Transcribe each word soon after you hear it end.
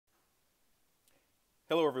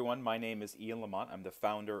Hello everyone, my name is Ian Lamont. I'm the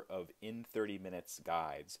founder of In 30 Minutes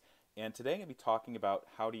Guides. And today I'm going to be talking about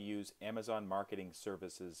how to use Amazon Marketing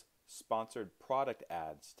Services sponsored product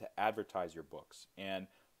ads to advertise your books. And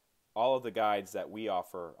all of the guides that we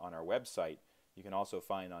offer on our website you can also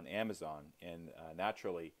find on Amazon. And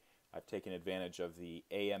naturally, I've taken advantage of the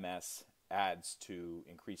AMS ads to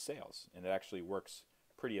increase sales. And it actually works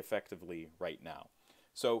pretty effectively right now.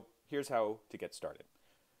 So here's how to get started.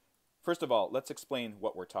 First of all, let's explain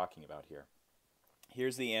what we're talking about here.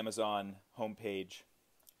 Here's the Amazon homepage,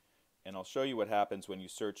 and I'll show you what happens when you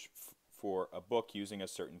search for a book using a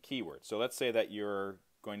certain keyword. So let's say that you're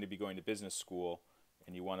going to be going to business school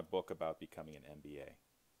and you want a book about becoming an MBA.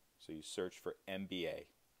 So you search for MBA.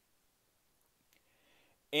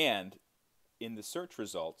 And in the search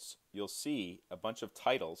results, you'll see a bunch of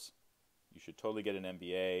titles. You should totally get an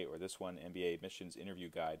MBA, or this one, MBA Admissions Interview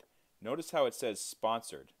Guide. Notice how it says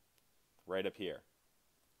sponsored right up here.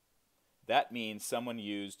 That means someone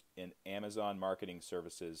used an Amazon Marketing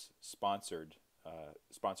Services sponsored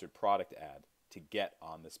product ad to get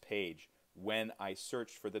on this page when I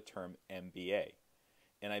search for the term MBA.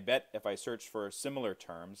 And I bet if I search for similar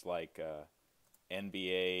terms like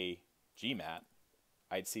NBA GMAT,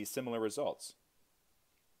 I'd see similar results.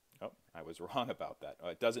 Oh, I was wrong about that. Oh,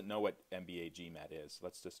 it doesn't know what MBA GMAT is.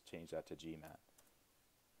 Let's just change that to GMAT.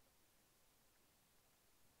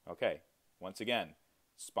 Okay, once again,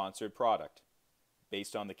 sponsored product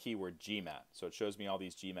based on the keyword GMAT. So it shows me all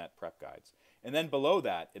these GMAT prep guides. And then below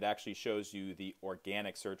that, it actually shows you the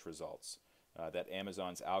organic search results that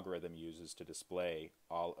Amazon's algorithm uses to display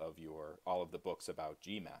all of the books about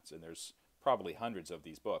GMATs. And there's probably hundreds of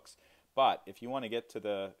these books. But if you want to get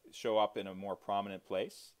to show up in a more prominent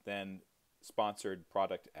place, then sponsored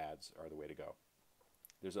product ads are the way to go.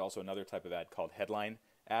 There's also another type of ad called headline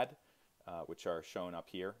ad, which are shown up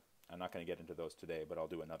here. I'm not going to get into those today, but I'll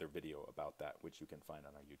do another video about that, which you can find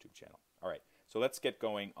on our YouTube channel. All right, so let's get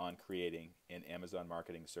going on creating an Amazon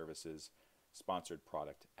Marketing Services sponsored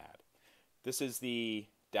product ad. This is the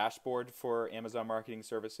dashboard for Amazon Marketing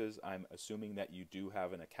Services. I'm assuming that you do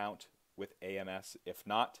have an account with AMS. If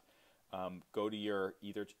not, go to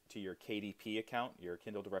either to your KDP account, your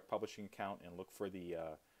Kindle Direct Publishing account, and look for the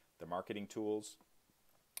marketing tools,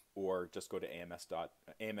 or just go to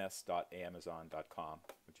ams.amazon.com,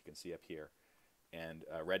 which you can see up here, and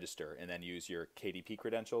register, and then use your KDP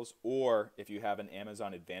credentials. Or if you have an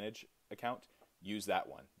Amazon Advantage account, use that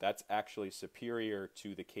one. That's actually superior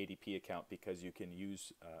to the KDP account because you can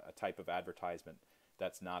use a type of advertisement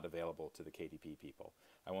that's not available to the KDP people.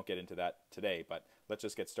 I won't get into that today, but let's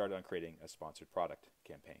just get started on creating a sponsored product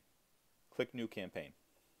campaign. Click New Campaign.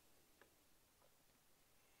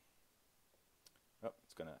 Oh,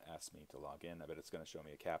 it's going to ask me to log in. I bet it's going to show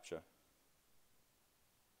me a CAPTCHA.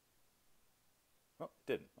 Oh, it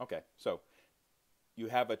didn't. Okay, so you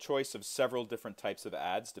have a choice of several different types of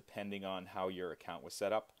ads depending on how your account was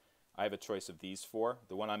set up. I have a choice of these four.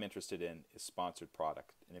 The one I'm interested in is sponsored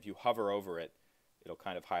product. And if you hover over it, it'll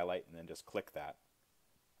kind of highlight and then just click that.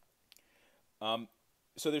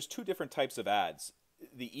 So there's two different types of ads.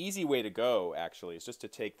 The easy way to go, actually, is just to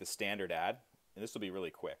take the standard ad, and this will be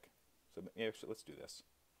really quick. So actually, let's do this.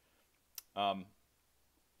 A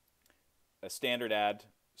standard ad,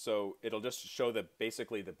 so it'll just show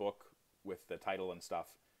basically the book with the title and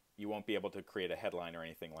stuff. You won't be able to create a headline or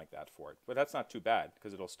anything like that for it. But that's not too bad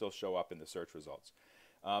because it'll still show up in the search results.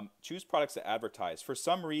 Choose products to advertise. For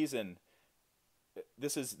some reason,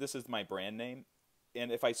 this is my brand name.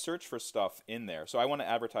 And if I search for stuff in there, so I want to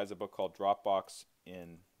advertise a book called Dropbox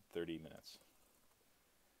in 30 minutes.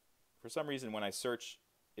 For some reason, when I search,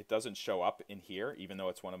 it doesn't show up in here, even though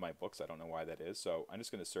it's one of my books. I don't know why that is. So I'm just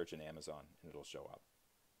going to search in Amazon, and it'll show up.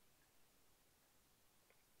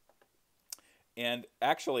 And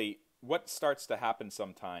actually, what starts to happen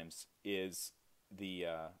sometimes is I'm going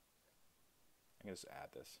to just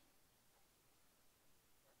add this.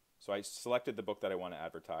 So I selected the book that I want to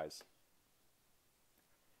advertise.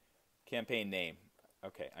 Campaign name.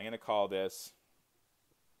 Okay, I'm going to call this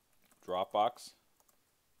Dropbox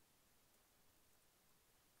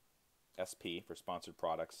SP for sponsored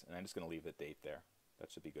products, and I'm just going to leave the date there.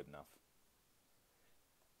 That should be good enough.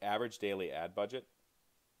 Average daily ad budget.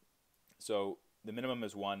 So the minimum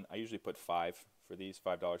is 1. I usually put 5 for these,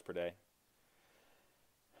 $5 per day.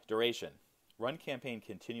 Duration. Run campaign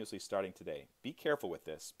continuously starting today. Be careful with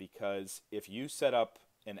this because if you set up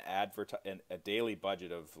a daily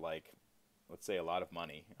budget of, like, let's say a lot of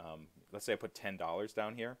money, let's say I put $10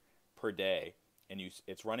 down here per day, and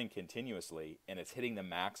it's running continuously and it's hitting the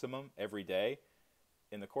maximum every day,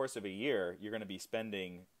 in the course of a year, you're going to be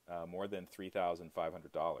spending more than $3,500,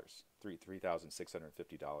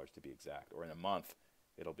 $3,650 to be exact. Or in a month,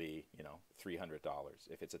 it'll be, you know, $300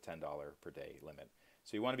 if it's a $10 per day limit.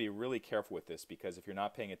 So you want to be really careful with this, because if you're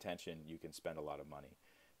not paying attention, you can spend a lot of money.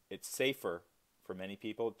 It's safer for many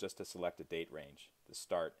people just to select a date range, the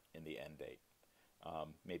start and the end date.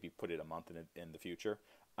 Maybe put it a month in the future.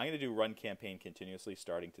 I'm going to do run campaign continuously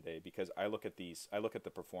starting today, because I look at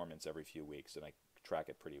the performance every few weeks and I track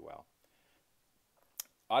it pretty well.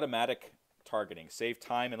 Automatic targeting. Save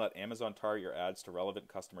time and let Amazon target your ads to relevant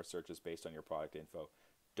customer searches based on your product info.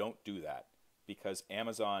 Don't do that, because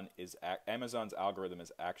Amazon's algorithm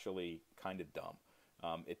is actually kind of dumb.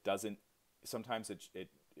 It doesn't. Sometimes it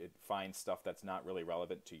finds stuff that's not really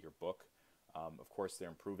relevant to your book. Of course, they're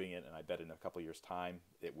improving it, and I bet in a couple years' time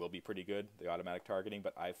it will be pretty good, the automatic targeting,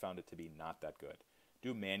 but I've found it to be not that good.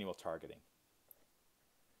 Do manual targeting.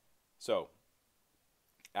 So,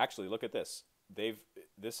 actually, look at this. They've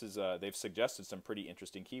suggested some pretty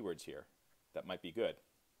interesting keywords here that might be good.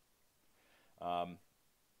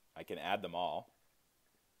 I can add them all,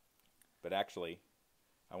 but actually,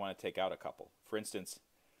 I want to take out a couple. For instance,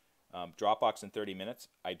 Dropbox in 30 minutes.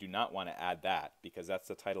 I do not want to add that, because that's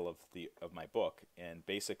the title of my book, and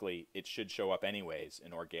basically it should show up anyways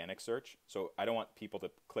in organic search. So I don't want people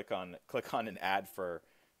to click on an ad for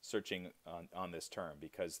searching on this term,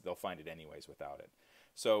 because they'll find it anyways without it.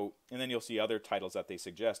 So, and then you'll see other titles that they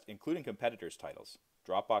suggest, including competitors' titles.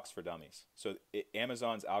 Dropbox for Dummies. So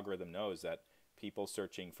Amazon's algorithm knows that people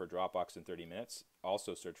searching for Dropbox in 30 minutes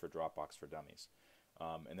also search for Dropbox for Dummies.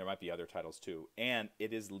 And there might be other titles too. And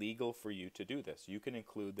it is legal for you to do this. You can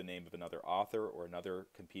include the name of another author or another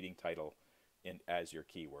competing title as your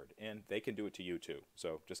keyword. And they can do it to you too.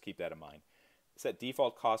 So just keep that in mind. Set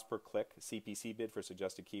default cost per click, CPC bid for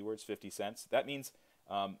suggested keywords, 50 cents. That means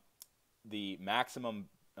the maximum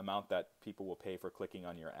amount that people will pay for clicking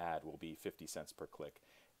on your ad will be 50 cents per click.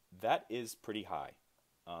 That is pretty high.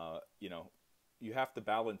 You know, you have to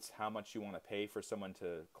balance how much you want to pay for someone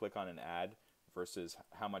to click on an ad versus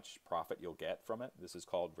how much profit you'll get from it. This is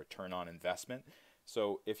called return on investment.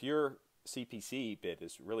 So if your CPC bid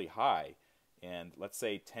is really high, and let's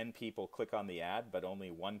say 10 people click on the ad, but only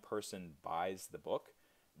one person buys the book,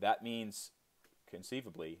 that means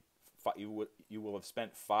conceivably you will have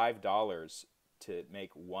spent $5 to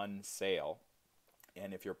make one sale.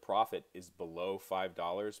 And if your profit is below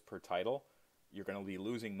 $5 per title, you're going to be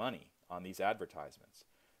losing money on these advertisements.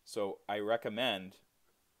 So I recommend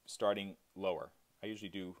starting lower. I usually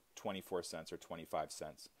do 24 cents or 25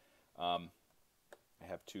 cents. I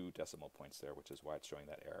have 2 decimal points there, which is why it's showing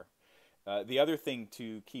that error. The other thing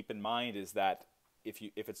to keep in mind is that if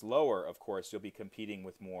it's lower, of course, you'll be competing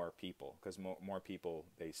with more people, because more people,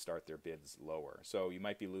 they start their bids lower. So you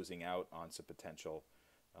might be losing out on some potential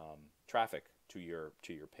traffic to your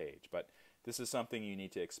page. But this is something you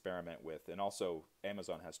need to experiment with. And also,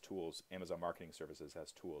 Amazon has tools. Amazon Marketing Services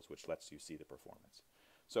has tools which lets you see the performance.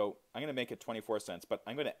 So I'm going to make it 24 cents, but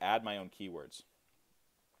I'm going to add my own keywords.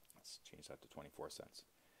 Let's change that to 24 cents.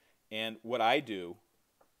 And what I do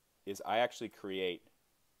is I actually create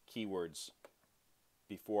keywords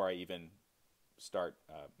before I even start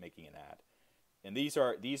making an ad. And these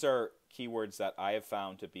are keywords that I have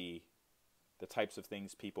found to be the types of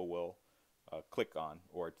things people will click on,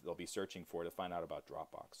 or they'll be searching for to find out about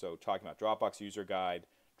Dropbox. So talking about Dropbox User Guide,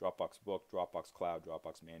 Dropbox Book, Dropbox Cloud,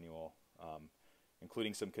 Dropbox Manual,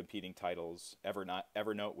 including some competing titles,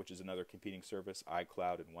 Evernote, which is another competing service,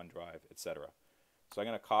 iCloud and OneDrive, etc. So I'm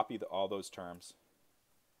going to copy all those terms,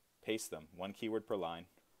 paste them, 1 keyword per line,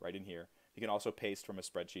 right in here. You can also paste from a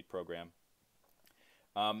spreadsheet program.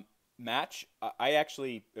 Match, I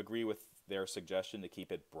actually agree with their suggestion to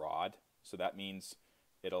keep it broad. So that means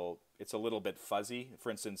it's a little bit fuzzy.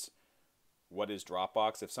 For instance, what is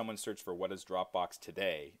Dropbox? If someone searched for what is Dropbox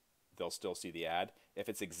today, they'll still see the ad. If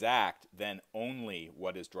it's exact, then only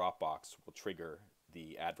what is Dropbox will trigger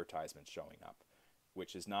the advertisement showing up,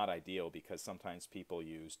 which is not ideal because sometimes people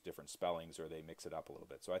use different spellings or they mix it up a little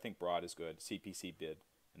bit. So I think broad is good, CPC bid,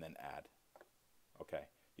 and then add. Okay,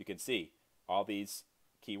 you can see all these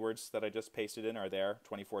keywords that I just pasted in are there,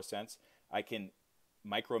 24 cents. I can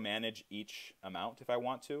micromanage each amount if I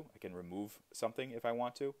want to. I can remove something if I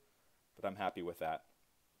want to, but I'm happy with that.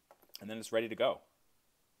 And then it's ready to go.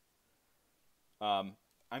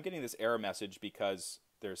 I'm getting this error message because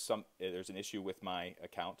there's an issue with my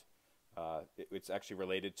account. It's actually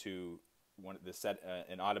related to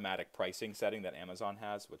an automatic pricing setting that Amazon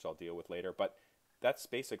has, which I'll deal with later. But that's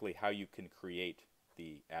basically how you can create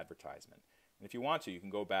the advertisement. And if you want to, you can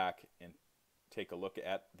go back and take a look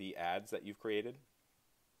at the ads that you've created.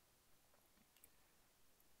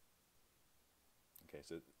 Okay,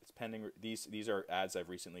 so It's pending. These are ads I've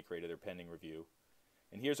recently created. They're pending review.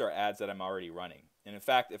 And here's our ads that I'm already running. And in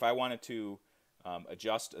fact, if I wanted to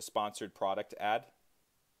adjust a sponsored product ad,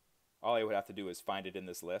 all I would have to do is find it in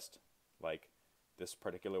this list, like this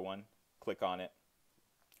particular one, click on it,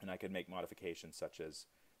 and I could make modifications such as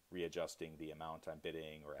readjusting the amount I'm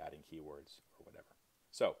bidding or adding keywords or whatever.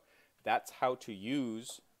 So that's how to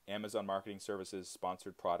use Amazon Marketing Services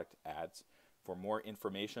sponsored product ads. For more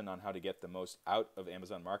information on how to get the most out of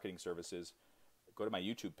Amazon Marketing Services, go to my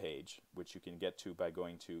YouTube page, which you can get to by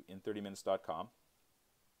going to in30minutes.com,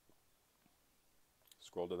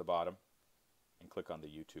 scroll to the bottom, and click on the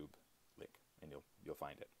YouTube link, and you'll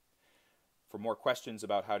find it. For more questions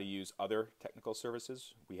about how to use other technical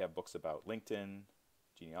services, we have books about LinkedIn,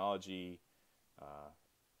 genealogy,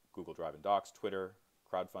 Google Drive and Docs, Twitter,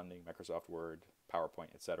 crowdfunding, Microsoft Word,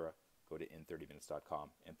 PowerPoint, etc. Go to in30minutes.com,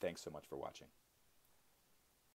 and thanks so much for watching.